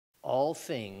All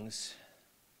things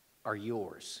are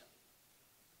yours.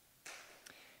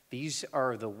 These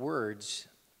are the words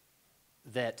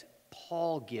that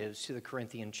Paul gives to the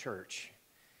Corinthian church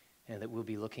and that we'll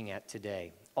be looking at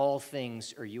today. All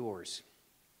things are yours.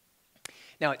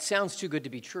 Now, it sounds too good to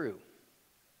be true.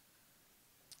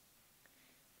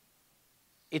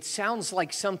 It sounds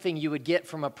like something you would get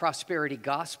from a prosperity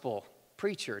gospel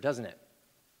preacher, doesn't it?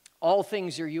 All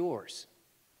things are yours.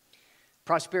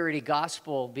 Prosperity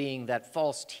gospel being that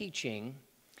false teaching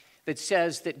that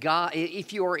says that God,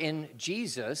 if you're in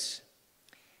Jesus,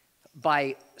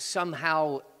 by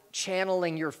somehow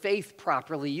channeling your faith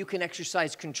properly, you can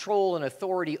exercise control and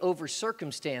authority over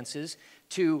circumstances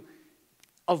to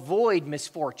avoid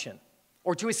misfortune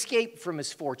or to escape from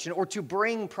misfortune or to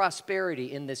bring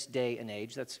prosperity in this day and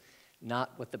age. That's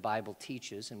not what the Bible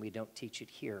teaches, and we don't teach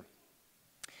it here.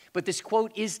 But this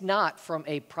quote is not from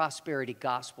a prosperity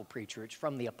gospel preacher. It's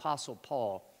from the Apostle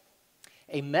Paul,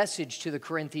 a message to the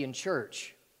Corinthian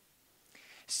church.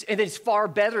 And it's far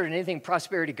better than anything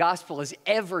prosperity gospel has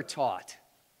ever taught.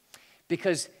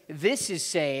 Because this is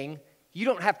saying you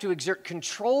don't have to exert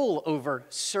control over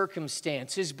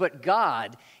circumstances, but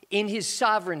God, in his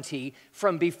sovereignty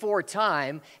from before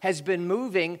time, has been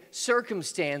moving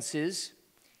circumstances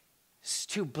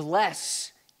to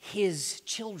bless his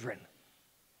children.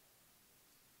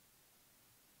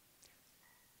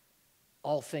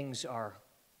 All things are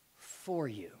for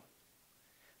you,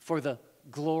 for the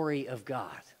glory of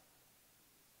God.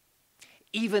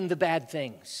 Even the bad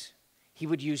things, he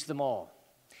would use them all.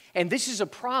 And this is a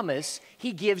promise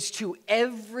he gives to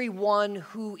everyone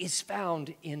who is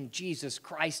found in Jesus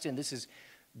Christ. And this is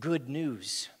good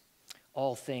news.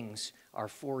 All things are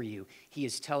for you. He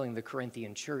is telling the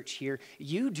Corinthian church here,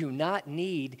 you do not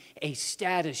need a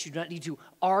status. You do not need to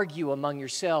argue among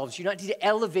yourselves. You do not need to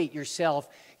elevate yourself.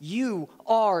 You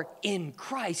are in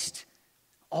Christ.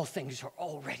 All things are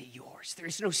already yours. There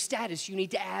is no status you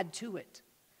need to add to it.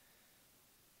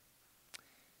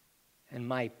 And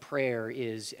my prayer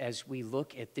is, as we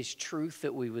look at this truth,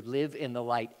 that we would live in the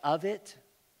light of it,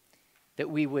 that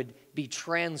we would be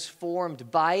transformed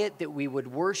by it, that we would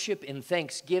worship in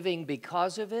thanksgiving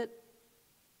because of it,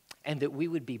 and that we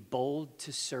would be bold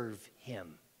to serve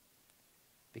him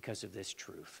because of this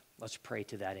truth. Let's pray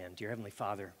to that end. Dear Heavenly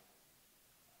Father,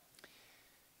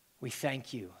 we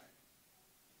thank you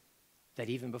that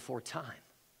even before time,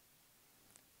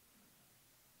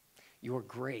 your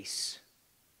grace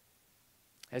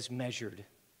has measured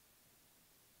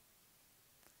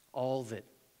all that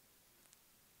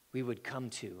we would come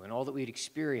to and all that we'd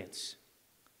experience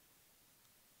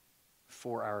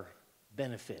for our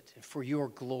benefit and for your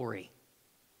glory.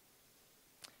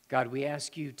 God, we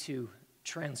ask you to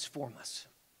transform us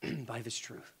by this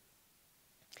truth.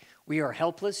 We are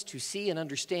helpless to see and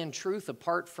understand truth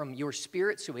apart from your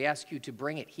Spirit, so we ask you to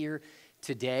bring it here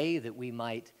today that we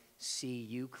might see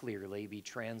you clearly, be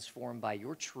transformed by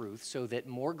your truth so that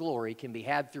more glory can be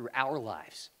had through our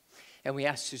lives. And we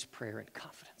ask this prayer in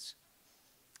confidence,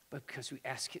 but because we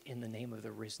ask it in the name of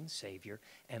the risen Savior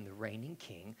and the reigning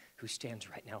King who stands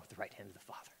right now at the right hand of the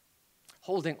Father,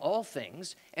 holding all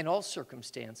things and all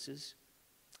circumstances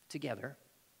together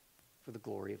for the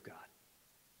glory of God,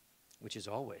 which is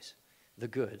always the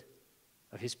good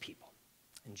of his people.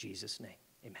 In Jesus' name,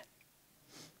 amen.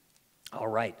 All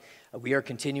right, we are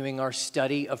continuing our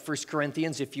study of 1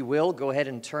 Corinthians. If you will, go ahead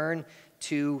and turn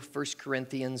to 1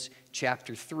 Corinthians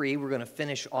chapter 3. We're going to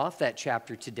finish off that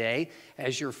chapter today.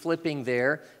 As you're flipping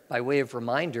there, by way of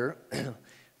reminder,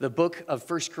 the book of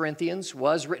 1 Corinthians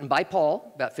was written by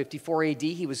Paul, about 54 AD.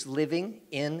 He was living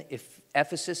in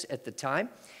Ephesus at the time.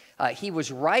 He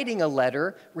was writing a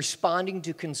letter responding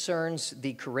to concerns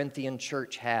the Corinthian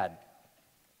church had.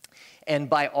 And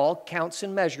by all counts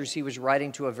and measures, he was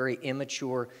writing to a very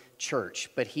immature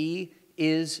church. But he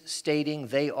is stating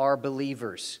they are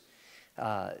believers.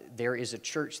 There is a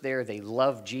church there. They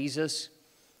love Jesus.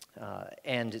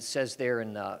 And it says there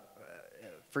in 1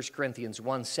 Corinthians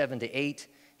 1, 7-8,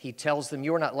 he tells them,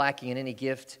 you are not lacking in any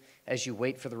gift as you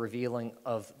wait for the revealing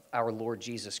of our Lord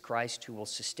Jesus Christ, who will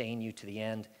sustain you to the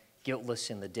end,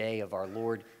 guiltless in the day of our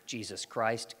Lord Jesus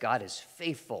Christ. God is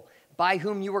faithful, by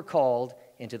whom you were called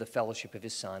into the fellowship of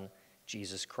his Son,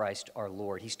 Jesus Christ our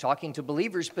Lord. He's talking to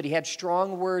believers, but he had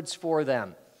strong words for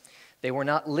them. They were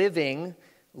not living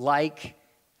like,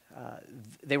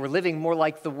 they were living more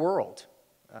like the world.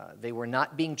 They were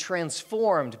not being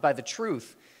transformed by the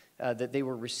truth that they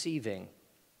were receiving.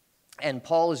 And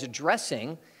Paul is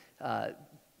addressing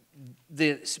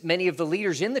many of the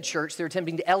leaders in the church. They're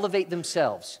attempting to elevate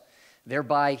themselves.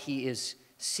 Thereby, he is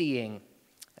seeing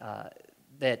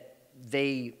that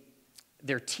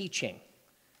their teaching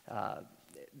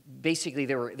Basically,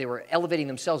 they were elevating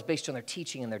themselves based on their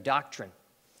teaching and their doctrine.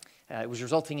 It was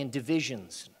resulting in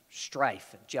divisions,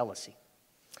 strife, and jealousy.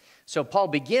 So Paul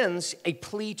begins a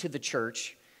plea to the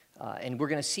church, and we're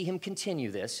going to see him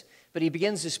continue this. But he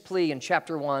begins this plea in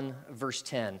chapter 1, verse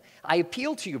 10. I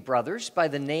appeal to you, brothers, by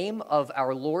the name of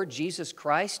our Lord Jesus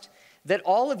Christ, that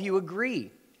all of you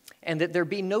agree, and that there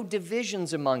be no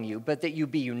divisions among you, but that you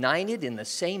be united in the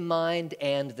same mind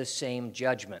and the same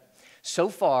judgment. So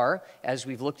far, as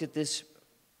we've looked at this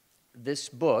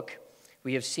book,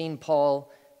 we have seen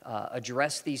Paul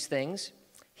address these things.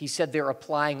 He said they're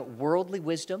applying worldly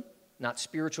wisdom, not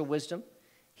spiritual wisdom.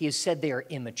 He has said they are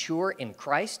immature in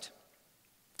Christ.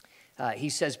 He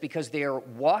says because they are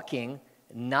walking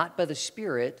not by the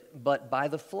Spirit, but by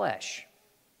the flesh.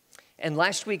 And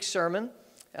last week's sermon,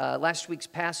 last week's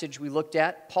passage we looked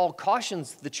at, Paul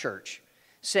cautions the church,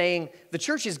 saying the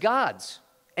church is God's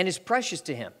and is precious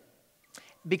to him,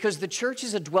 because the church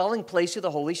is a dwelling place of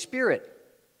the Holy Spirit.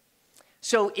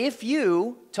 So if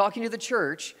you, talking to the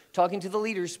church, talking to the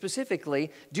leaders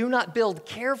specifically, do not build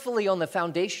carefully on the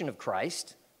foundation of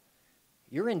Christ,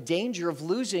 you're in danger of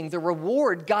losing the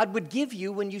reward God would give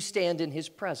you when you stand in his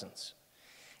presence.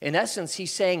 In essence,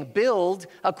 he's saying build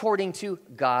according to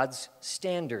God's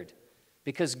standard,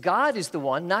 because God is the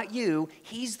one, not you.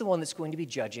 He's the one that's going to be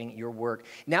judging your work.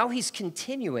 Now he's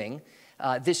continuing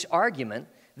this argument,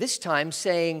 this time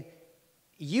saying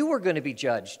you are going to be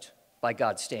judged by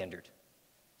God's standard.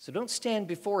 So don't stand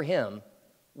before him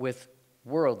with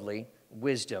worldly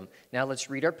wisdom. Now let's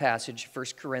read our passage, 1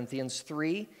 Corinthians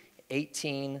 3,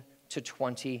 18 to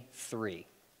 23.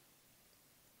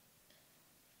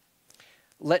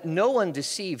 Let no one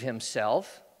deceive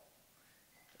himself.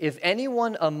 If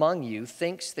anyone among you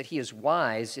thinks that he is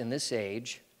wise in this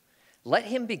age, let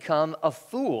him become a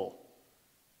fool,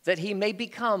 that he may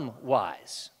become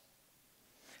wise.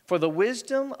 For the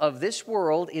wisdom of this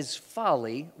world is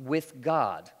folly with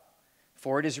God.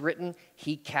 For it is written,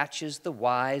 he catches the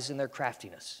wise in their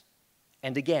craftiness.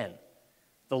 And again,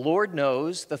 the Lord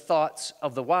knows the thoughts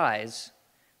of the wise,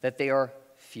 that they are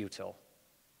futile.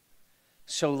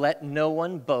 So let no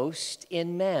one boast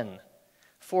in men,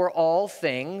 for all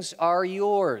things are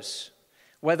yours,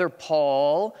 whether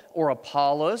Paul or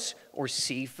Apollos or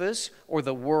Cephas or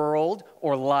the world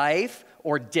or life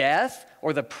or death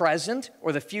or the present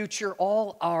or the future,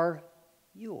 all are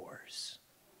yours.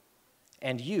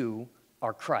 And you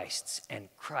are Christ's, and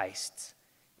Christ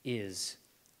is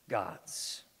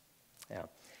God's. Now,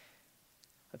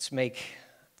 let's make,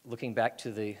 looking back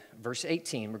to the verse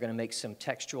 18, we're going to make some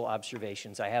textual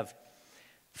observations. I have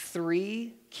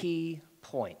 3 key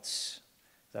points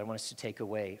that I want us to take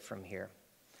away from here.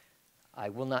 I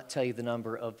will not tell you the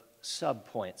number of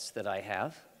sub-points that I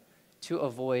have to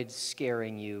avoid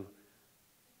scaring you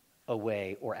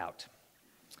away or out.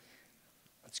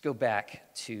 Let's go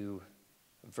back to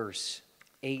verse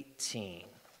 18.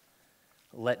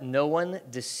 Let no one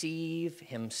deceive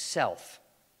himself.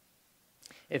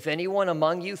 If anyone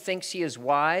among you thinks he is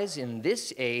wise in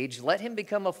this age, let him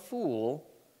become a fool,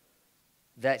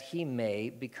 that he may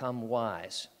become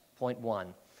wise. Point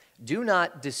 1, do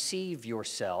not deceive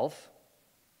yourself.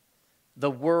 The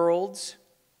world's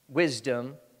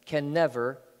wisdom can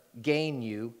never gain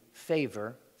you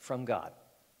favor from God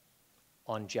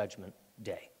on Judgment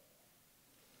Day.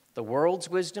 The world's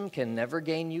wisdom can never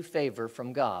gain you favor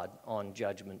from God on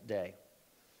Judgment Day.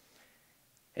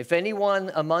 If anyone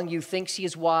among you thinks he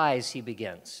is wise, he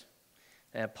begins.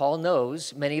 And Paul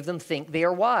knows many of them think they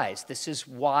are wise. This is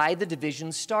why the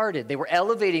division started. They were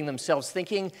elevating themselves,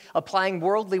 thinking, applying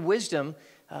worldly wisdom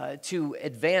to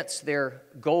advance their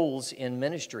goals in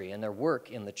ministry and their work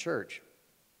in the church.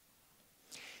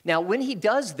 Now, when he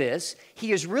does this,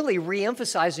 he is really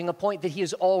re-emphasizing a point that he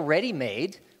has already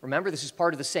made. Remember, this is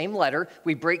part of the same letter.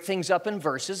 We break things up in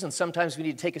verses, and sometimes we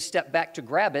need to take a step back to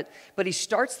grab it. But he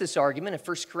starts this argument in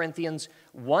 1 Corinthians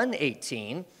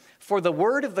 1:18. For the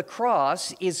word of the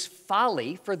cross is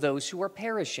folly for those who are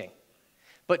perishing,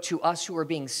 but to us who are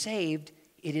being saved,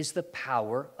 it is the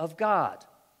power of God.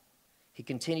 He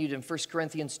continued in 1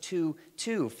 Corinthians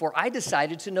 2:2. For I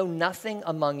decided to know nothing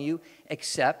among you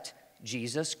except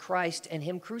Jesus Christ and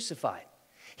him crucified.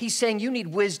 He's saying you need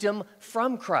wisdom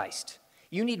from Christ.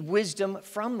 You need wisdom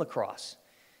from the cross.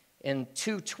 In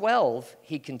 2:12,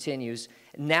 he continues,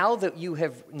 now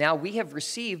we have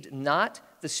received not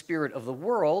the spirit of the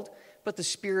world, but the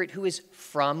Spirit who is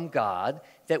from God,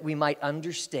 that we might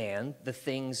understand the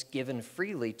things given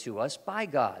freely to us by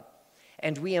God.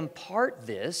 And we impart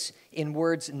this in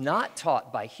words not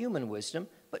taught by human wisdom,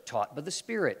 but taught by the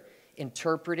Spirit,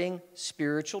 interpreting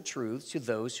spiritual truths to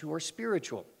those who are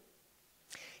spiritual.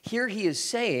 Here he is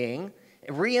saying,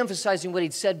 re-emphasizing what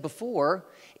he'd said before,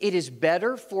 it is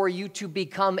better for you to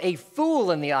become a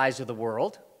fool in the eyes of the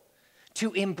world,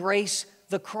 to embrace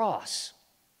the cross.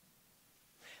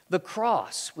 The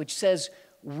cross, which says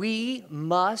we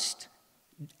must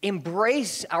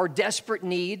embrace our desperate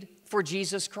need for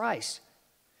Jesus Christ.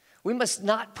 We must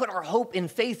not put our hope and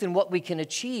faith in what we can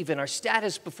achieve in our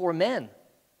status before men.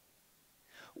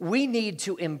 We need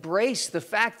to embrace the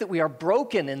fact that we are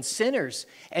broken and sinners,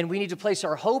 and we need to place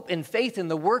our hope and faith in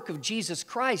the work of Jesus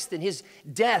Christ and his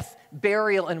death,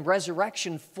 burial, and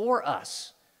resurrection for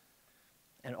us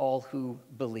and all who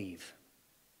believe.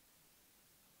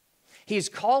 He's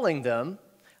calling them,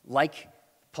 like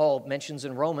Paul mentions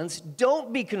in Romans,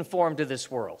 don't be conformed to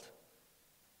this world.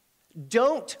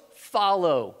 Don't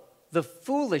follow the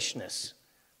foolishness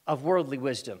of worldly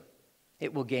wisdom.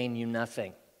 It will gain you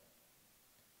nothing.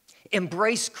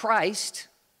 Embrace Christ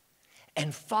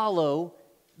and follow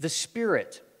the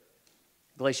Spirit.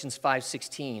 Galatians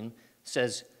 5:16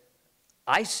 says,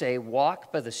 I say,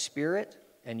 walk by the Spirit,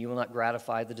 and you will not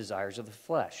gratify the desires of the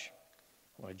flesh.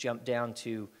 I want to jump down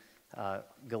to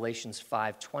Galatians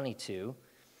 5:22.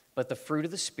 But the fruit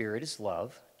of the Spirit is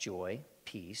love, joy,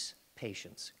 peace,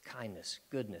 patience, kindness,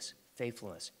 goodness,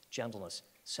 faithfulness, gentleness,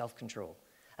 self-control.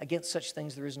 Against such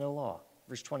things there is no law.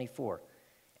 Verse 24.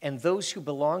 And those who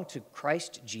belong to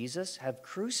Christ Jesus have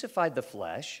crucified the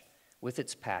flesh with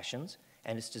its passions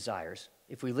and its desires.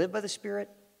 If we live by the Spirit,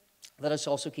 let us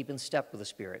also keep in step with the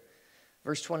Spirit.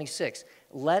 Verse 26,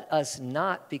 let us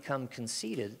not become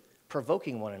conceited,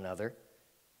 provoking one another,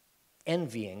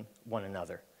 envying one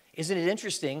another. Isn't it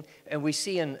interesting? And we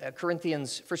see in 1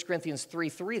 Corinthians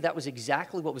 3:3, that was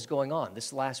exactly what was going on,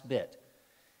 this last bit.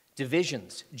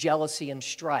 Divisions, jealousy, and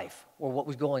strife were what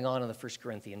was going on in the 1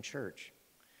 Corinthian church.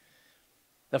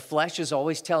 The flesh is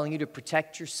always telling you to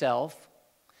protect yourself,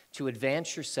 to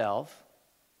advance yourself.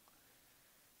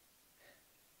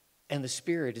 And the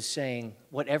Spirit is saying,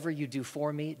 whatever you do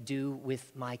for me, do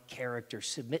with my character.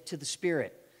 Submit to the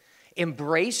Spirit.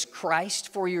 Embrace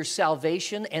Christ for your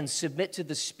salvation and submit to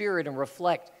the Spirit and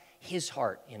reflect his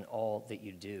heart in all that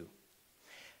you do.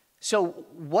 So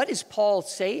what is Paul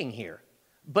saying here?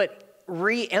 But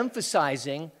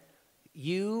re-emphasizing,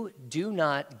 you do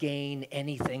not gain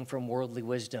anything from worldly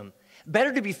wisdom.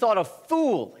 Better to be thought a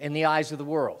fool in the eyes of the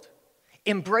world.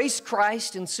 Embrace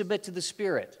Christ and submit to the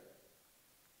Spirit.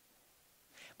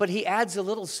 But he adds a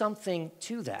little something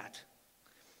to that.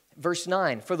 Verse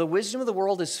 9, for the wisdom of the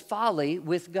world is folly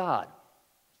with God.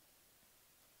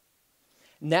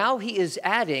 Now he is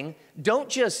adding,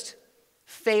 don't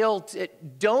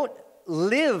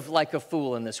live like a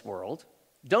fool in this world.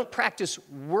 Don't practice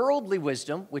worldly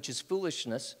wisdom, which is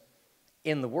foolishness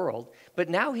in the world. But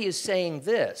now he is saying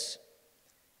this,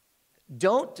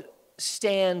 don't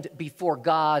stand before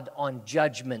God on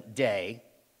judgment day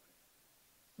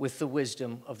with the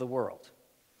wisdom of the world.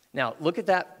 Now, look at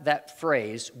that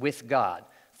phrase, with God.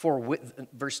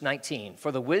 Verse 19,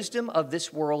 for the wisdom of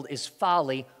this world is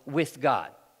folly with God.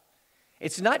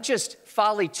 It's not just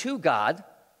folly to God,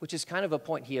 which is kind of a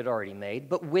point he had already made,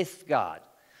 but with God.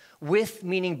 With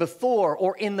meaning before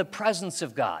or in the presence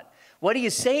of God. What he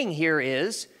is saying here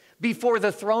is before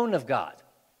the throne of God.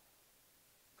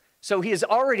 So he has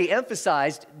already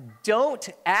emphasized, don't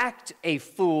act a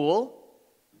fool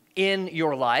in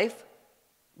your life.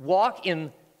 Walk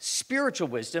in spiritual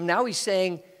wisdom. Now he's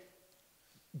saying,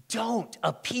 don't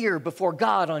appear before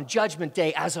God on judgment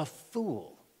day as a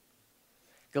fool.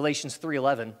 Galatians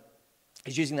 3:11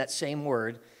 is using that same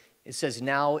word. It says,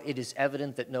 now it is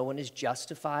evident that no one is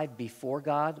justified before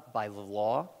God by the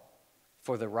law,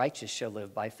 for the righteous shall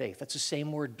live by faith. That's the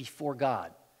same word, before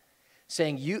God.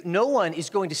 Saying no one is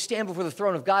going to stand before the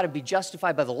throne of God and be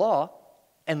justified by the law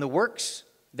and the works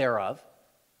thereof,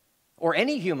 or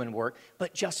any human work,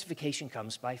 but justification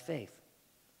comes by faith.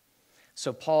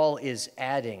 So Paul is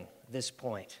adding this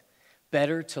point.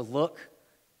 Better to look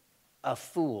a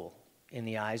fool in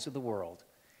the eyes of the world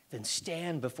than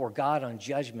stand before God on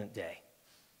judgment day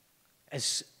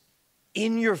as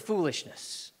in your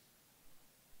foolishness.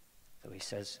 So he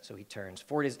says, so he turns.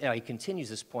 He continues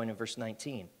this point in verse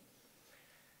 19.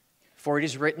 For it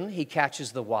is written, he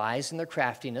catches the wise in their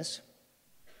craftiness.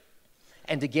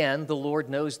 And again, the Lord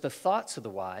knows the thoughts of the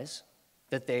wise,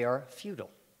 that they are futile.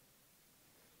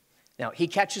 Now, he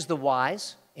catches the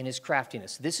wise in his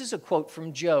craftiness. This is a quote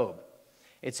from Job.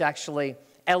 It's actually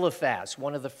Eliphaz,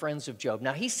 one of the friends of Job.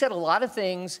 Now, he said a lot of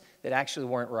things that actually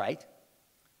weren't right,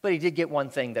 but he did get one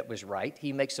thing that was right.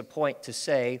 He makes a point to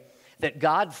say that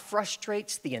God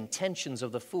frustrates the intentions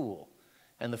of the fool,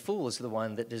 and the fool is the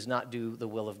one that does not do the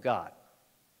will of God.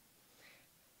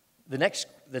 The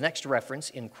next reference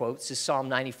in quotes is Psalm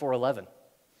 94:11.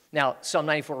 Now, Psalm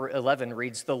 94:11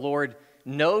 reads, "The Lord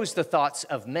knows the thoughts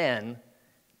of men,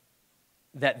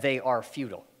 that they are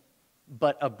futile,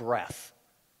 but a breath,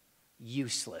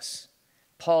 useless."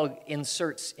 Paul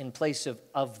inserts in place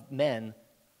of men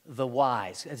the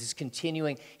wise. As he's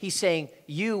continuing, he's saying,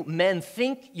 you men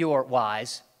think you're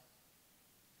wise.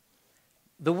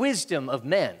 The wisdom of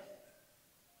men,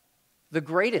 the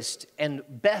greatest and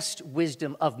best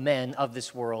wisdom of men of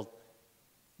this world,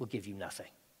 will give you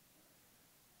nothing.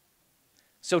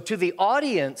 So to the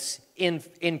audience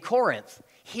in Corinth,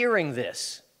 hearing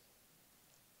this,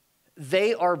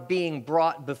 they are being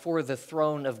brought before the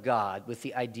throne of God with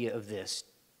the idea of this.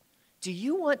 Do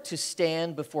you want to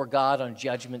stand before God on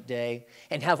Judgment Day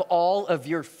and have all of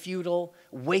your futile,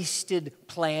 wasted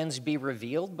plans be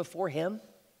revealed before Him?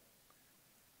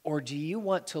 Or do you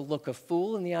want to look a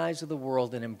fool in the eyes of the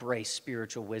world and embrace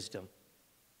spiritual wisdom?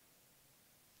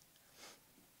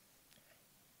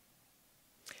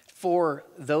 For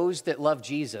those that love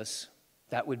Jesus,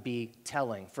 that would be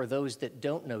telling. For those that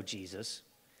don't know Jesus,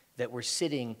 that were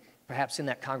sitting perhaps in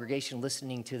that congregation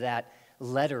listening to that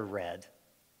letter read,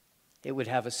 it would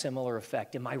have a similar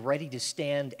effect. Am I ready to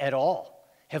stand at all?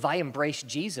 Have I embraced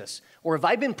Jesus? Or have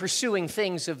I been pursuing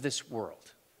things of this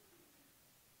world?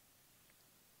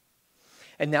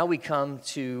 And now we come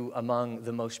to among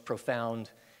the most profound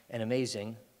and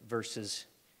amazing verses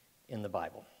in the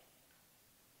Bible.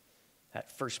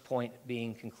 That first point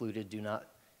being concluded, do not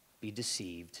be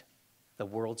deceived. The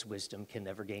world's wisdom can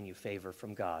never gain you favor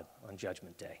from God on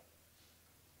Judgment Day.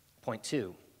 Point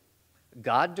 2,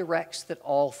 God directs that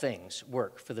all things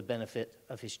work for the benefit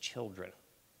of His children.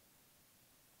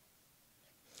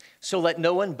 So let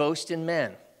no one boast in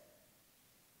men.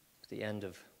 The end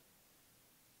of,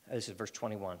 this is verse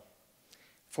 21.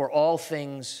 For all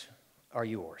things are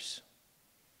yours.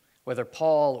 Whether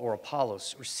Paul or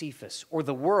Apollos or Cephas or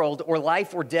the world or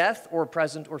life or death or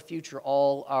present or future,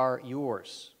 all are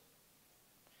yours.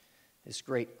 This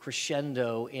great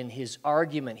crescendo in his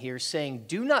argument here saying,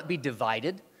 do not be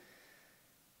divided.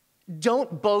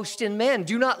 Don't boast in men.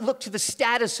 Do not look to the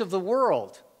status of the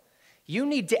world. You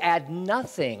need to add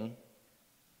nothing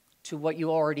to what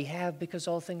you already have because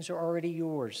all things are already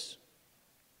yours.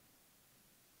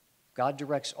 God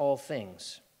directs all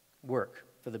things work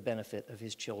for the benefit of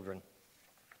His children.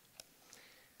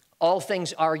 All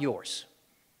things are yours.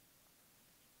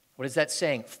 What is that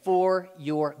saying? For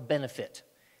your benefit.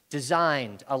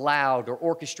 Designed, allowed, or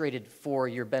orchestrated for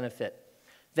your benefit.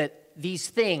 That these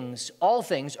things, all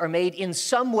things, are made in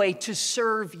some way to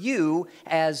serve you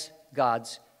as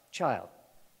God's child.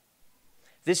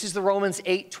 This is the Romans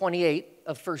 8:28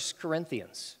 of 1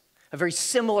 Corinthians. A very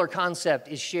similar concept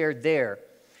is shared there.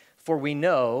 For we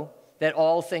know that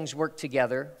all things work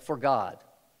together for God,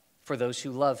 for those who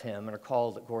love Him and are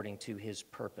called according to His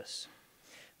purpose.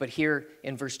 But here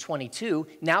in verse 22,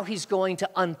 now he's going to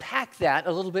unpack that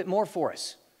a little bit more for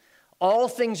us. All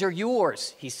things are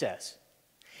yours, he says.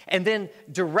 And then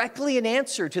directly in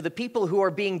answer to the people who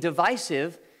are being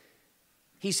divisive,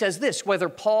 he says this, whether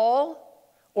Paul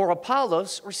or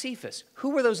Apollos or Cephas.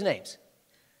 Who were those names?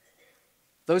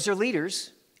 Those are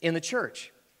leaders in the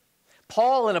church.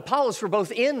 Paul and Apollos were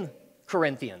both in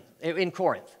Corinth.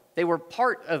 They were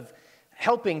part of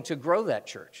helping to grow that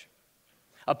church.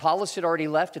 Apollos had already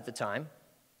left at the time.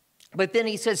 But then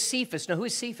he says Cephas. Now, who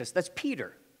is Cephas? That's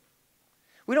Peter.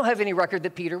 We don't have any record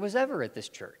that Peter was ever at this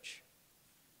church.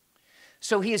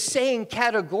 So he is saying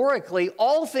categorically,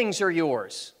 all things are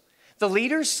yours. The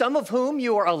leaders, some of whom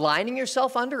you are aligning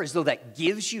yourself under as though that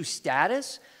gives you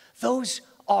status, those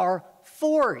are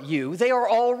for you. They are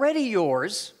already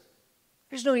yours.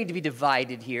 There's no need to be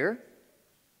divided here.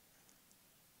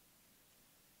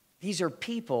 These are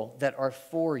people that are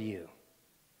for you.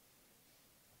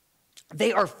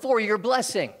 They are for your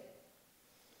blessing.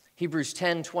 Hebrews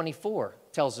 10:24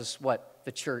 tells us what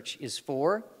the church is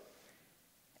for.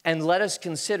 And let us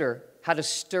consider how to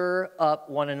stir up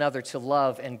one another to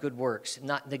love and good works,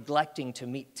 not neglecting to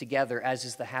meet together, as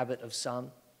is the habit of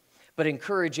some, but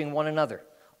encouraging one another,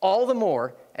 all the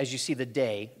more as you see the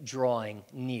day drawing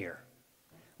near.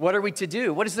 What are we to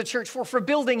do? What is the church for? For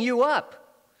building you up.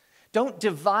 Don't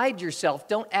divide yourself.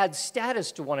 Don't add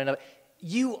status to one another.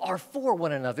 You are for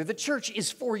one another. The church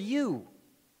is for you.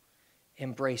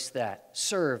 Embrace that.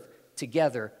 Serve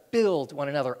together. Build one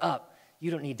another up. You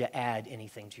don't need to add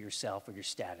anything to yourself or your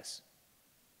status.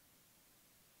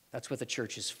 That's what the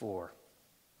church is for.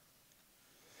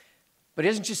 But he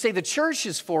doesn't just say the church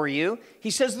is for you. He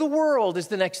says the world is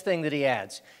the next thing that he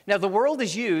adds. Now, the world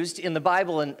is used in the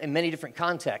Bible in many different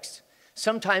contexts.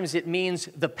 Sometimes it means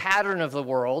the pattern of the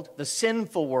world, the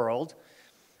sinful world,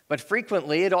 but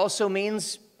frequently it also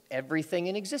means everything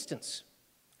in existence.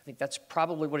 I think that's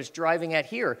probably what it's driving at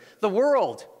here. The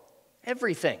world,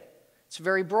 everything. It's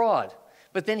very broad.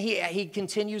 But then he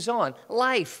continues on.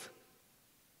 Life.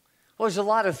 Well, there's a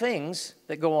lot of things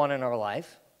that go on in our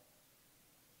life.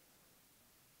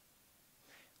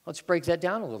 Let's break that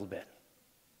down a little bit.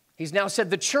 He's now said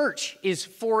the church is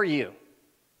for you.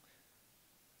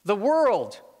 The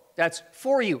world, that's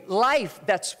for you. Life,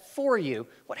 that's for you.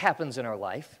 What happens in our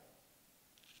life?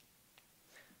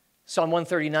 Psalm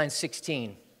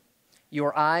 139:16.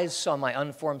 Your eyes saw my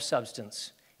unformed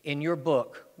substance. In your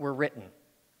book were written,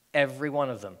 every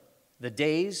one of them, the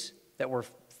days that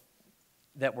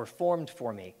were formed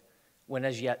for me, when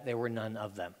as yet there were none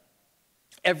of them.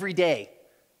 Every day,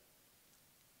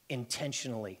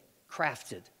 intentionally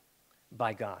crafted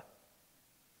by God.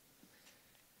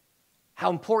 How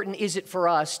important is it for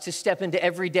us to step into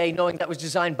every day knowing that was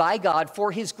designed by God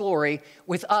for His glory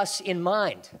with us in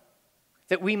mind,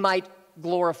 that we might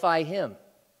glorify Him?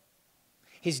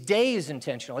 His day is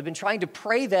intentional. I've been trying to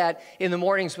pray that in the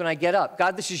mornings when I get up.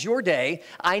 God, this is your day.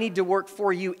 I need to work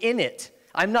for you in it.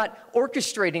 I'm not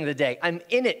orchestrating the day. I'm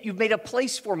in it. You've made a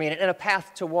place for me in it and a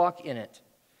path to walk in it.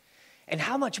 And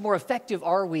how much more effective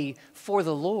are we for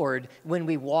the Lord when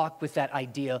we walk with that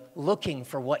idea, looking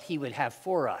for what He would have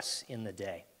for us in the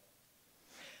day?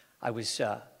 I was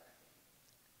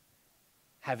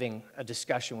having a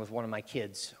discussion with one of my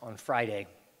kids on Friday,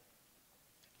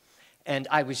 and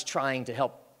I was trying to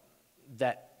help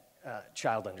that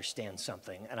child understand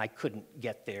something, and I couldn't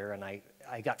get there, and I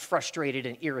got frustrated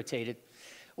and irritated.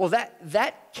 Well,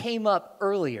 that came up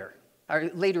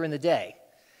later in the day.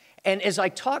 And as I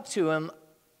talked to him,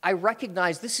 I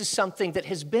recognized this is something that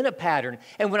has been a pattern.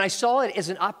 And when I saw it as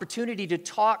an opportunity to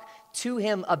talk to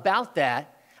him about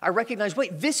that, I recognized,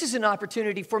 wait, this is an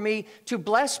opportunity for me to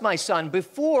bless my son.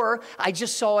 Before, I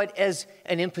just saw it as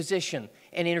an imposition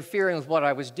and interfering with what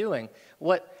I was doing.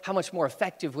 How much more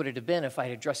effective would it have been if I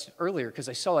had addressed it earlier? Because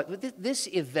I saw it. This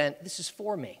event, this is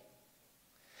for me.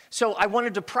 So I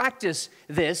wanted to practice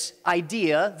this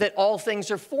idea that all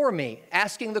things are for me,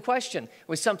 asking the question,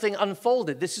 was something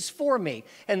unfolded? This is for me.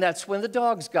 And that's when the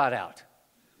dogs got out.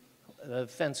 The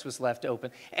fence was left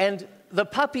open. And the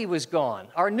puppy was gone,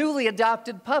 our newly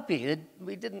adopted puppy.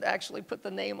 We didn't actually put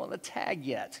the name on the tag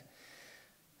yet.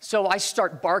 So I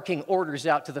start barking orders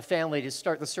out to the family to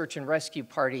start the search and rescue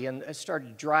party, and I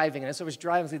started driving. And as I was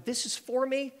driving, I was like, this is for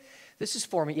me? This is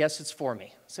for me. Yes, it's for me.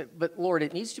 I said, but Lord,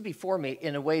 it needs to be for me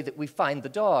in a way that we find the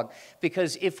dog,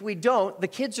 because if we don't, the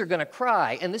kids are going to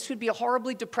cry, and this would be a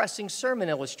horribly depressing sermon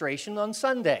illustration on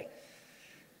Sunday.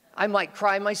 I might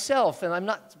cry myself, and I'm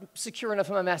not secure enough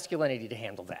in my masculinity to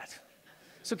handle that.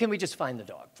 So can we just find the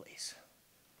dog, please?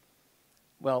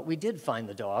 Well, we did find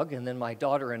the dog, and then my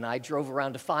daughter and I drove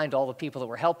around to find all the people that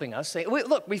were helping us, saying, wait,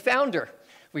 look, we found her.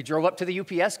 We drove up to the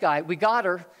UPS guy. We got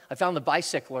her. I found the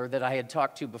bicycler that I had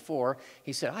talked to before.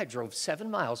 He said, I drove 7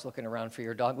 miles looking around for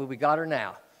your dog. Well, we got her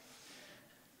now.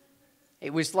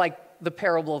 It was like the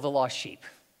parable of the lost sheep.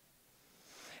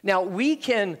 Now, we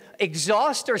can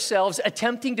exhaust ourselves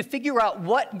attempting to figure out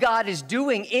what God is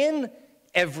doing in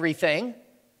everything,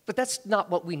 but that's not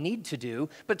what we need to do,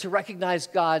 but to recognize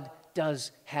God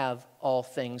does have all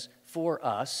things for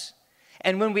us.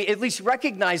 And when we at least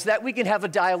recognize that, we can have a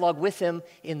dialogue with Him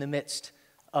in the midst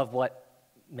of what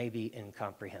may be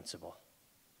incomprehensible.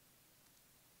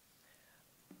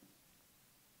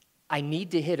 I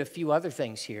need to hit a few other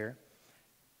things here.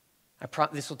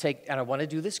 This will take, and I want to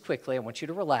do this quickly. I want you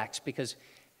to relax because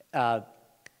I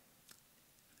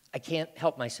can't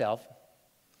help myself.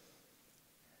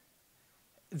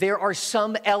 There are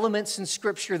some elements in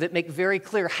Scripture that make very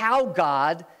clear how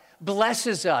God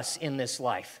blesses us in this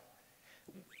life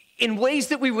in ways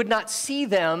that we would not see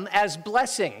them as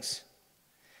blessings.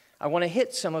 I want to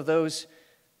hit some of those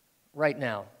right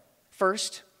now.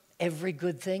 First, every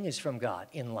good thing is from God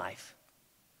in life.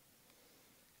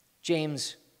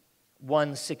 James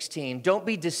 1:16, don't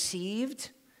be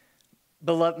deceived,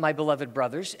 my beloved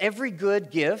brothers. Every good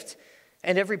gift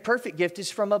and every perfect gift is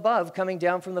from above, coming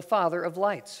down from the Father of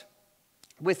lights,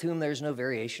 with whom there's no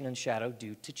variation and shadow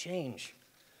due to change.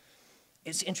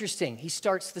 It's interesting. He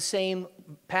starts the same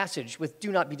passage with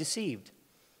do not be deceived.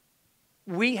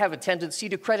 We have a tendency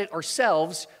to credit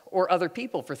ourselves or other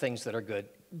people for things that are good.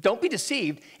 Don't be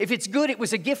deceived. If it's good, it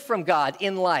was a gift from God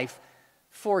in life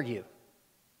for you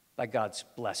by God's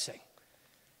blessing.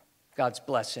 God's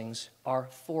blessings are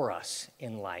for us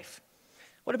in life.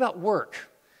 What about work?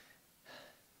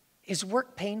 Is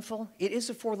work painful? It is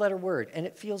a 4-letter word, and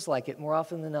it feels like it more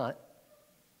often than not.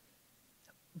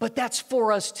 But that's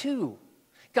for us too.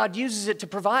 God uses it to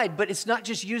provide, but it's not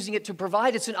just using it to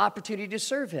provide, it's an opportunity to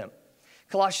serve him.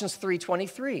 Colossians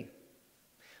 3:23.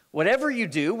 Whatever you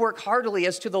do, work heartily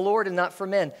as to the Lord and not for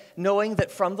men, knowing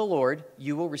that from the Lord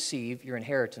you will receive your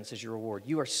inheritance as your reward.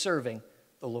 You are serving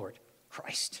the Lord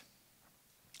Christ.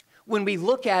 When we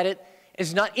look at it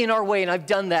as not in our way, and I've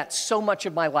done that so much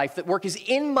of my life, that work is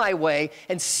in my way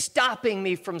and stopping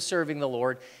me from serving the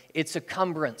Lord, it's a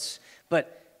cumbrance.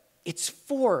 But it's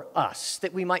for us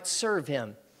that we might serve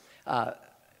him.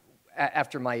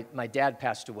 After my dad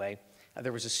passed away,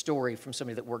 there was a story from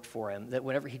somebody that worked for him that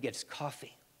whenever he gets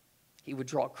coffee, he would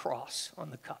draw a cross on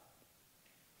the cup.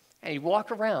 And he'd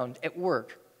walk around at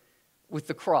work with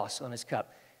the cross on his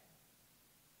cup.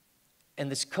 And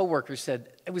this coworker said,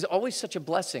 it was always such a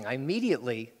blessing. I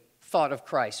immediately thought of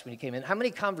Christ when he came in. How many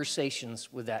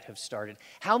conversations would that have started?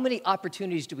 How many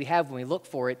opportunities do we have when we look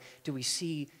for it? Do we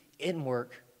see in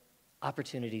work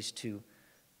opportunities to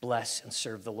bless and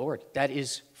serve the Lord? That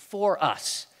is for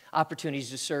us, opportunities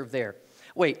to serve there.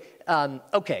 Wait,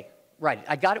 okay. Right,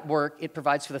 I got it work, it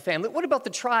provides for the family. What about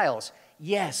the trials?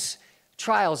 Yes,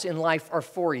 trials in life are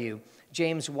for you.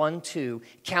 James 1:2,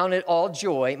 count it all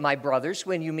joy, my brothers,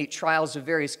 when you meet trials of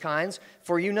various kinds,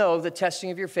 for you know the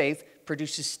testing of your faith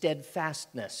produces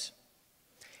steadfastness.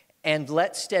 And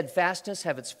let steadfastness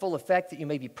have its full effect, that you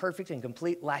may be perfect and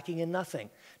complete, lacking in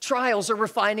nothing. Trials are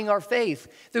refining our faith,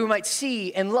 that we might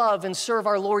see and love and serve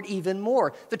our Lord even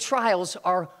more. The trials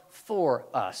are for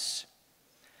us.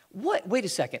 Wait a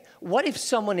second. What if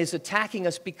someone is attacking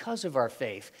us because of our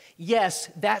faith? Yes,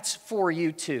 that's for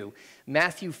you too.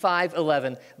 Matthew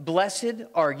 5:11, blessed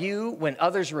are you when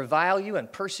others revile you and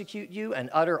persecute you and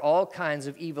utter all kinds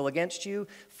of evil against you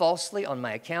falsely on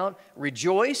my account.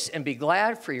 Rejoice and be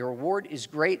glad, for your reward is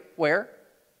great. Where?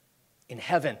 In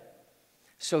heaven.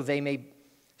 So they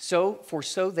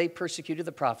persecuted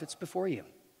the prophets before you.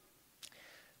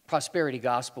 Prosperity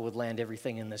gospel would land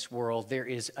everything in this world. There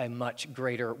is a much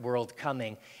greater world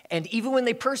coming. And even when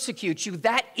they persecute you,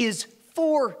 that is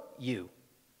for you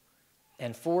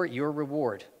and for your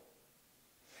reward.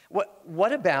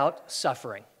 What about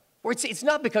suffering? Or it's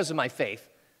not because of my faith.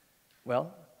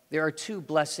 Well, there are two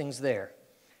blessings there.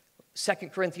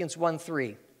 2 Corinthians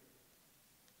 1:3.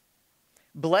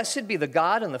 Blessed be the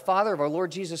God and the Father of our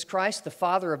Lord Jesus Christ, the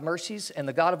Father of mercies and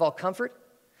the God of all comfort,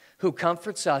 who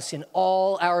comforts us in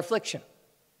all our affliction.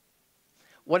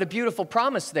 What a beautiful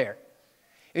promise there.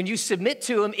 And you submit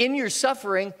to him in your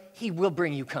suffering, he will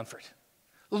bring you comfort.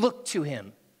 Look to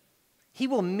him. He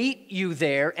will meet you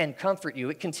there and comfort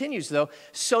you. It continues, though,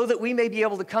 so that we may be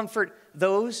able to comfort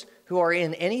those who are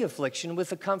in any affliction with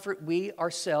the comfort we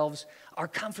ourselves are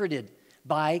comforted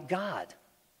by God.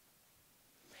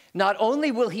 Not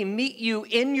only will he meet you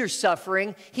in your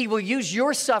suffering, he will use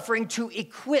your suffering to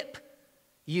equip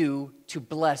you to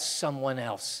bless someone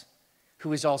else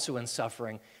who is also in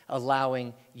suffering,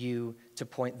 allowing you to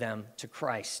point them to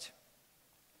Christ.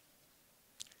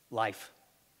 Life.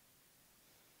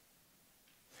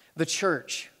 The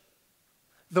church,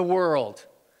 the world,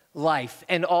 life,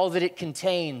 and all that it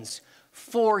contains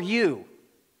for you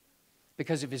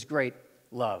because of his great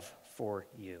love for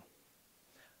you.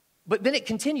 But then it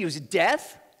continues,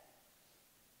 death.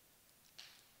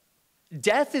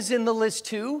 Death is in the list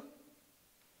too.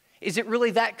 Is it really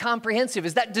that comprehensive?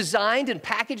 Is that designed and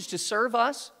packaged to serve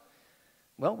us?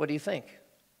 Well, what do you think?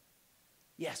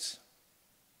 Yes.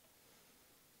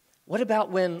 What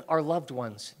about when our loved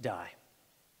ones die?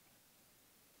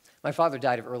 My father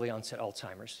died of early onset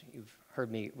Alzheimer's. You've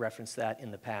heard me reference that in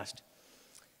the past.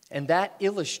 And that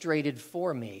illustrated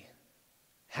for me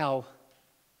how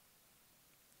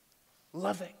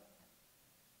loving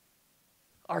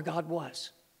our God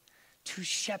was to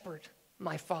shepherd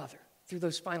my father through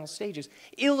those final stages,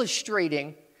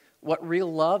 illustrating what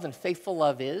real love and faithful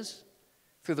love is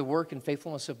through the work and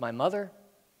faithfulness of my mother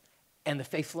and the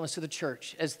faithfulness of the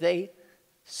church as they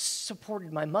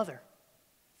supported my mother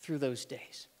through those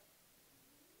days.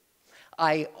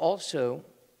 I also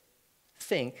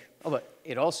think,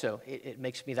 it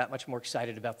makes me that much more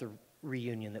excited about the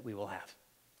reunion that we will have.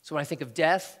 So when I think of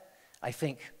death, I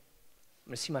think I'm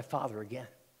going to see my father again.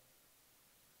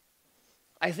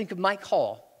 I think of Mike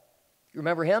Hall. You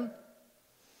remember him?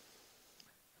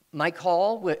 Mike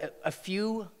Hall, a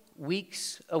few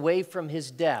weeks away from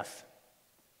his death,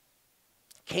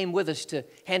 came with us to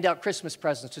hand out Christmas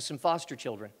presents to some foster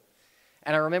children.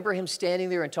 And I remember him standing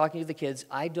there and talking to the kids.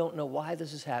 I don't know why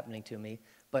this is happening to me,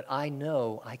 but I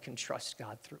know I can trust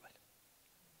God through it.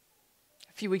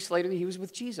 A few weeks later, he was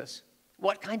with Jesus.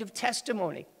 What kind of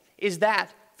testimony is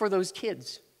that for those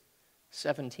kids?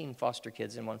 17 foster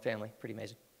kids in one family. Pretty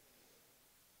amazing.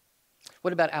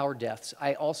 What about our deaths?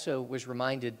 I also was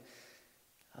reminded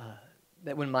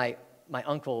that when my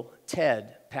uncle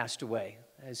Ted passed away,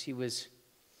 as he was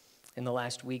in the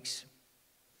last weeks,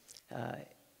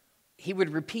 he would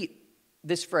repeat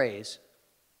this phrase,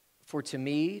 "For to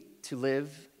me to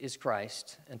live is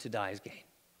Christ, and to die is gain."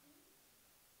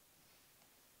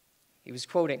 He was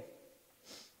quoting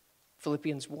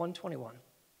Philippians 1:21.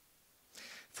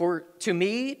 "For to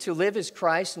me to live is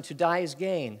Christ, and to die is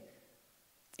gain.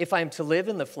 If I am to live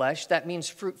in the flesh, that means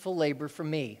fruitful labor for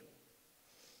me.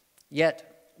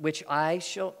 Yet which I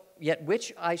shall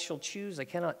choose, I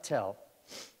cannot tell.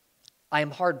 I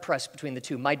am hard pressed between the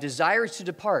two. My desire is to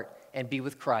depart and be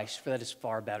with Christ, for that is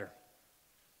far better."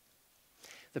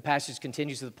 The passage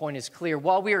continues, so the point is clear.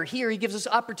 While we are here, he gives us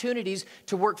opportunities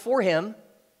to work for him,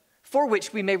 for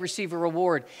which we may receive a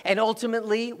reward. And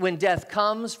ultimately, when death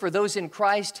comes, for those in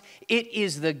Christ, it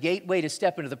is the gateway to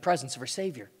step into the presence of our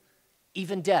Savior.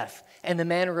 Even death and the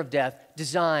manner of death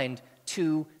designed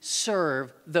to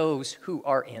serve those who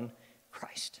are in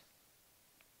Christ.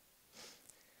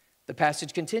 The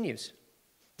passage continues.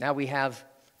 Now we have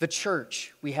the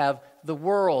church, we have the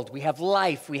world, we have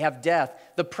life, we have death,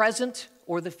 the present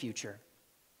or the future.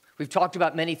 We've talked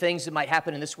about many things that might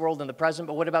happen in this world in the present,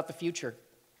 but what about the future?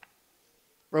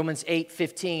 Romans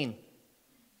 8:15.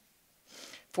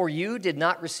 "For you did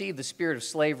not receive the spirit of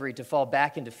slavery to fall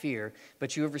back into fear,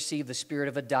 but you have received the spirit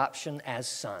of adoption as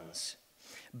sons,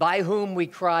 by whom we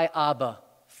cry, Abba,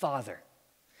 Father.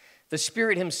 The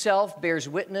Spirit himself bears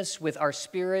witness with our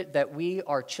spirit that we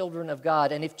are children of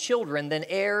God. And if children, then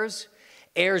heirs,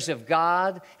 heirs of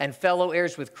God, and fellow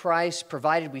heirs with Christ,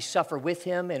 provided we suffer with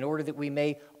him in order that we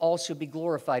may also be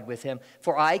glorified with him.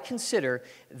 For I consider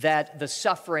that the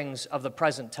sufferings of the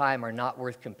present time are not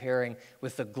worth comparing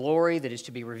with the glory that is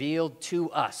to be revealed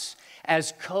to us.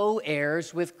 As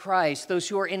co-heirs with Christ, those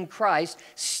who are in Christ,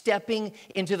 stepping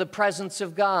into the presence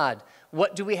of God.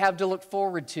 What do we have to look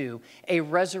forward to? A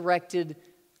resurrected,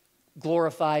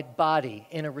 glorified body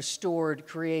in a restored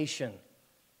creation.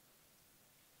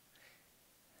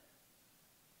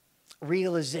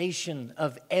 Realization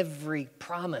of every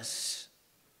promise.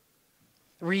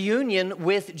 Reunion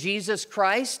with Jesus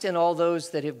Christ and all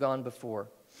those that have gone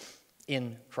before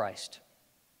in Christ.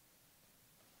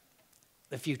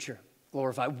 The future,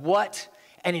 glorified. What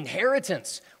an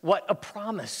inheritance. What a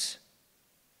promise.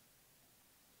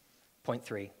 Point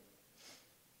 3.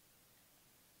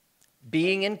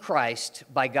 Being in Christ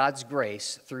by God's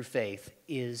grace through faith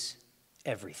is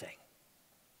everything.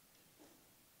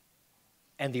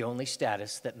 And the only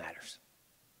status that matters.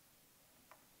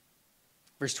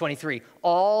 Verse 23,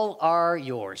 all are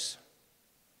yours,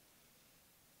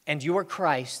 and you are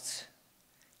Christ's,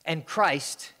 and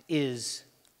Christ is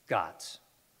God's.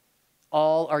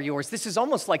 All are yours. This is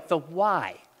almost like the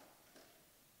why.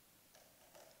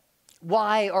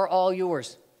 Why are all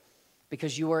yours?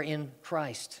 Because you are in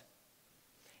Christ.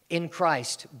 In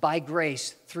Christ, by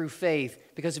grace, through faith,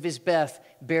 because of his death,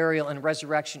 burial, and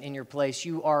resurrection in your place,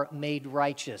 you are made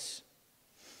righteous.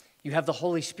 You have the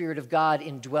Holy Spirit of God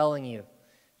indwelling you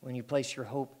when you place your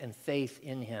hope and faith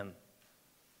in him.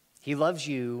 He loves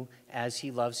you as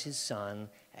he loves his son,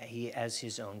 as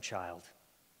his own child.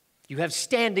 You have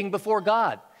standing before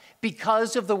God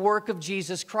because of the work of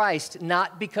Jesus Christ,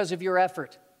 not because of your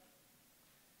effort.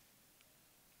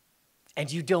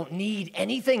 And you don't need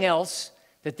anything else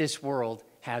that this world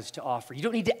has to offer. You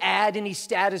don't need to add any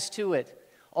status to it.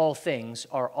 All things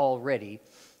are already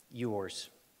yours.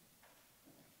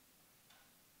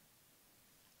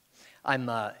 I'm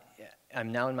now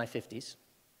in my 50s,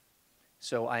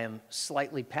 so I am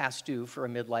slightly past due for a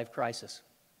midlife crisis.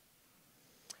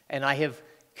 And I have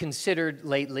considered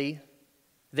lately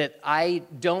that I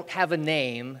don't have a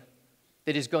name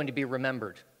that is going to be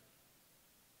remembered,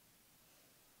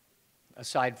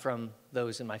 aside from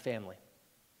those in my family.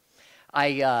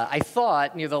 I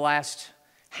thought near the last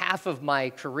half of my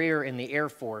career in the Air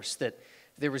Force that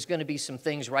there was going to be some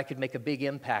things where I could make a big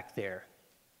impact there.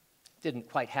 It didn't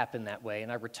quite happen that way, and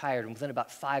I retired, and within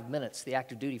about 5 minutes, the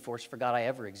active duty force forgot I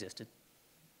ever existed.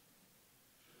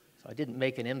 So I didn't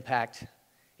make an impact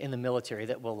in the military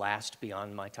that will last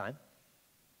beyond my time.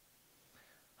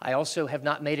 I also have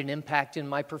not made an impact in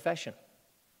my profession.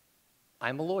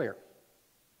 I'm a lawyer.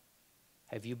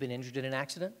 Have you been injured in an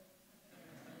accident?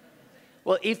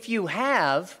 Well, if you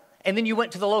have, and then you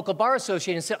went to the local bar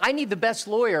association and said, I need the best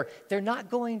lawyer, they're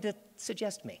not going to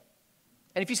suggest me.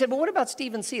 And if you said, well, what about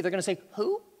Stephen C.? They're going to say,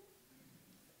 who?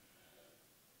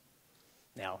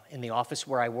 Now, in the office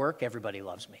where I work, everybody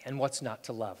loves me. And what's not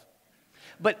to love?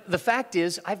 But the fact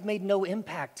is, I've made no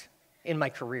impact in my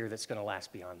career that's going to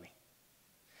last beyond me.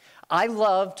 I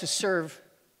love to serve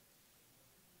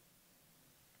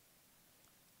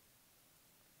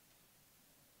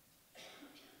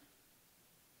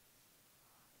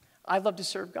I love to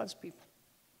serve God's people.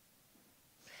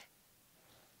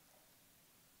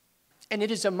 And it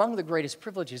is among the greatest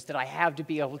privileges that I have to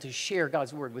be able to share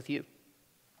God's word with you.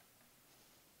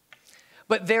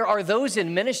 But there are those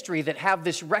in ministry that have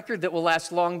this record that will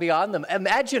last long beyond them.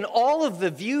 Imagine all of the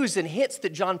views and hits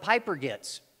that John Piper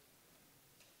gets.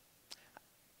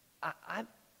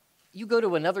 You go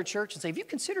to another church and say, have you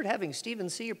considered having Stephen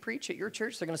C. preach at your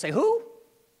church? They're going to say, who?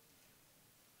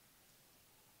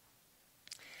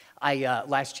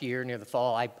 Last year, near the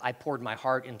fall, I poured my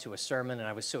heart into a sermon, and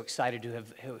I was so excited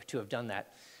to have done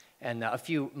that. And a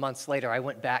few months later, I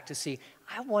went back to see,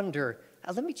 I wonder,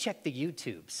 let me check the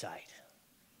YouTube site.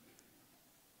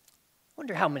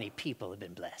 Wonder how many people have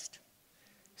been blessed.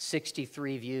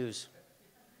 63 views.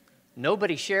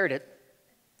 Nobody shared it,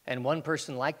 and one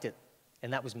person liked it,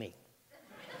 and that was me.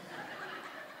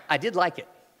 I did like it.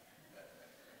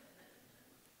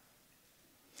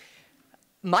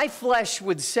 My flesh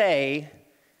would say,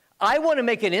 I want to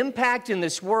make an impact in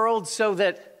this world so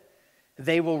that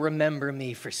they will remember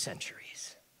me for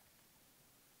centuries.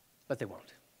 But they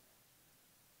won't.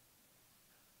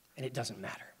 And it doesn't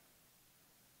matter.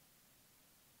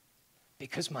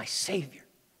 Because my Savior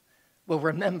will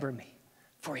remember me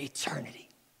for eternity.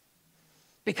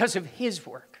 Because of his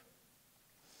work.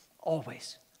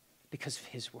 Always because of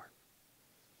his work.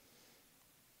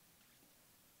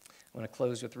 I want to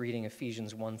close with reading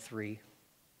Ephesians 1:3.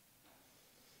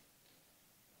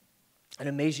 An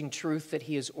amazing truth that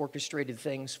he has orchestrated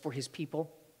things for his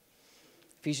people.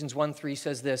 Ephesians 1:3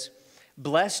 says this,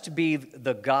 blessed be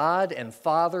the God and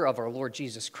Father of our Lord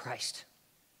Jesus Christ,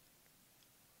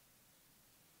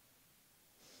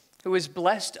 who has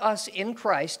blessed us in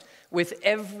Christ with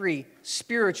every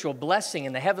spiritual blessing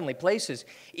in the heavenly places,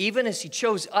 even as he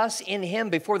chose us in him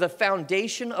before the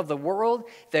foundation of the world,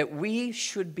 that we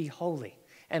should be holy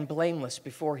and blameless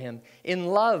before him. In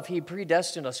love, he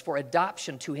predestined us for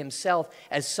adoption to himself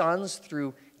as sons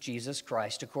through Jesus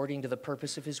Christ, according to the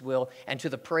purpose of his will and to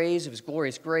the praise of his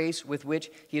glorious grace with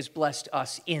which he has blessed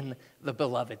us in the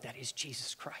beloved, that is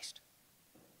Jesus Christ.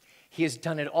 He has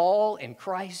done it all in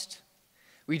Christ.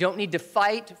 We don't need to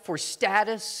fight for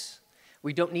status.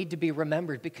 We don't need to be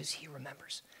remembered because he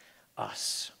remembers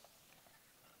us.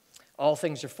 All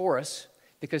things are for us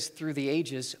because through the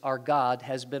ages our God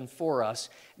has been for us.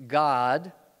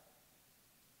 God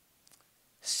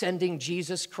sending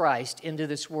Jesus Christ into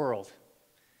this world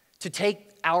to take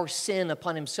our sin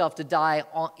upon himself, to die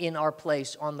in our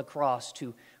place on the cross,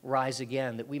 to rise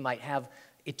again, that we might have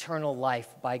eternal life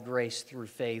by grace through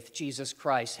faith. Jesus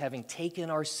Christ, having taken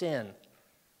our sin,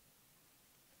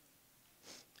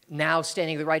 now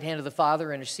standing at the right hand of the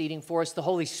Father, interceding for us, the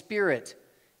Holy Spirit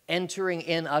entering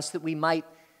in us that we might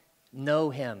know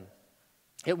him,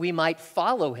 that we might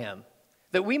follow him,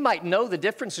 that we might know the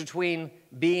difference between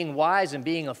being wise and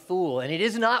being a fool. And it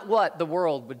is not what the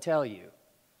world would tell you.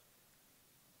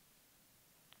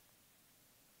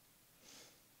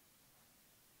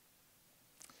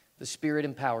 The Spirit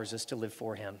empowers us to live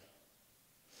for him.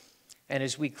 And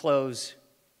as we close,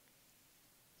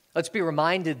 let's be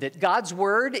reminded that God's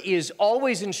word is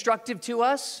always instructive to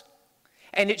us,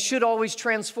 and it should always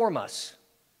transform us.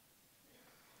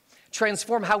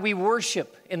 Transform how we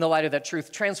worship in the light of that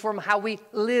truth. Transform how we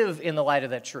live in the light of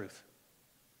that truth.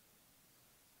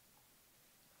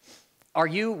 Are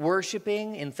you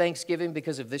worshiping in thanksgiving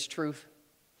because of this truth?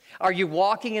 Are you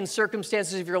walking in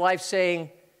circumstances of your life saying,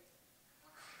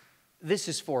 this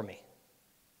is for me,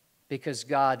 because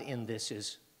God in this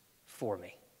is for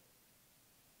me?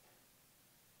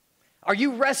 Are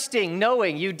you resting,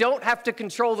 knowing you don't have to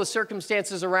control the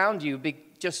circumstances around you,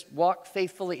 just walk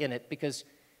faithfully in it because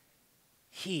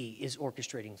he is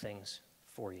orchestrating things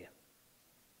for you,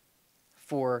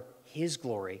 for his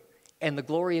glory, and the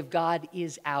glory of God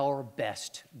is our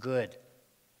best good.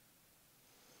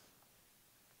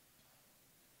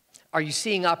 Are you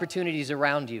seeing opportunities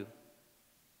around you?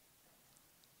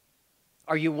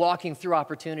 Are you walking through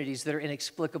opportunities that are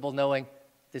inexplicable, knowing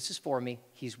this is for me,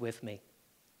 he's with me?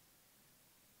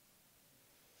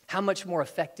 How much more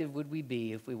effective would we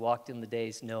be if we walked in the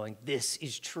days knowing this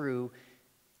is true,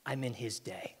 I'm in his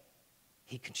day.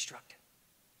 He constructed.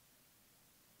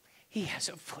 He has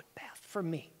a footpath for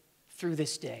me through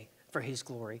this day for his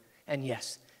glory. And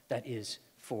yes, that is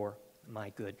for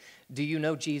my good. Do you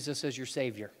know Jesus as your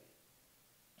Savior?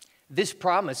 This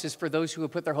promise is for those who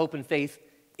have put their hope and faith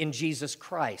in Jesus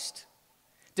Christ,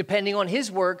 depending on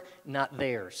his work, not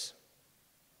theirs.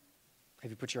 Have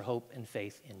you put your hope and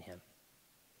faith in him?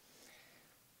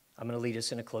 I'm going to lead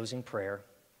us in a closing prayer.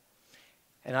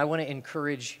 And I want to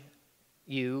encourage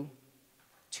you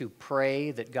to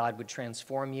pray that God would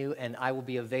transform you, and I will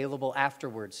be available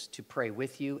afterwards to pray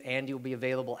with you. Andy will be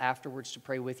available afterwards to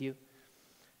pray with you.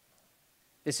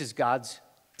 This is God's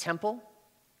temple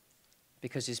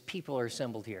because his people are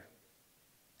assembled here.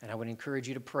 And I would encourage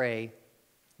you to pray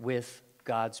with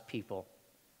God's people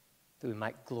that we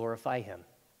might glorify him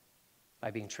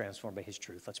by being transformed by his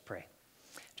truth. Let's pray.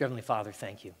 Dear Heavenly Father,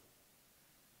 thank you.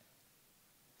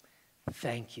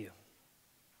 Thank you.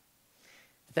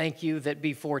 Thank you that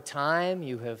before time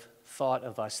you have thought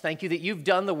of us. Thank you that you've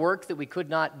done the work that we could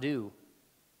not do.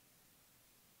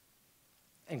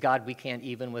 And God, we can't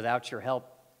even without your help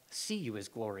see you as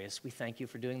glorious. We thank you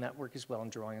for doing that work as well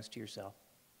and drawing us to yourself.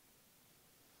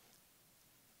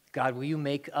 God, will you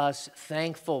make us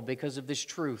thankful because of this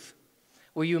truth?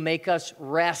 Will you make us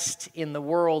rest in the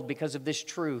world because of this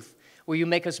truth? Will you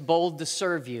make us bold to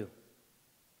serve you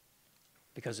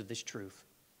because of this truth?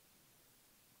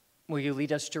 Will you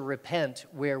lead us to repent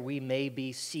where we may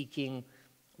be seeking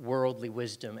worldly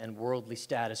wisdom and worldly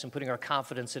status and putting our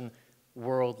confidence in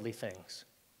worldly things?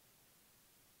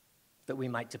 That we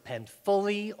might depend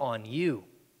fully on you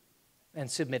and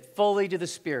submit fully to the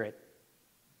Spirit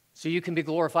so you can be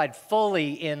glorified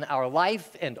fully in our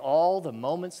life and all the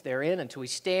moments therein until we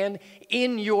stand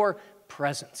in your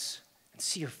presence and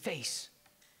see your face.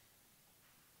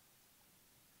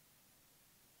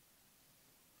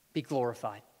 Be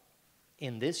glorified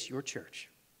in this, your church.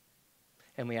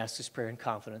 And we ask this prayer in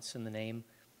confidence in the name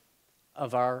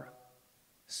of our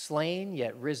slain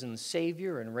yet risen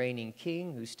Savior and reigning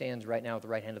King, who stands right now at the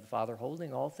right hand of the Father,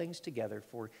 holding all things together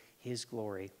for his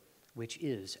glory, which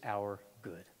is our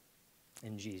good.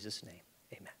 In Jesus' name.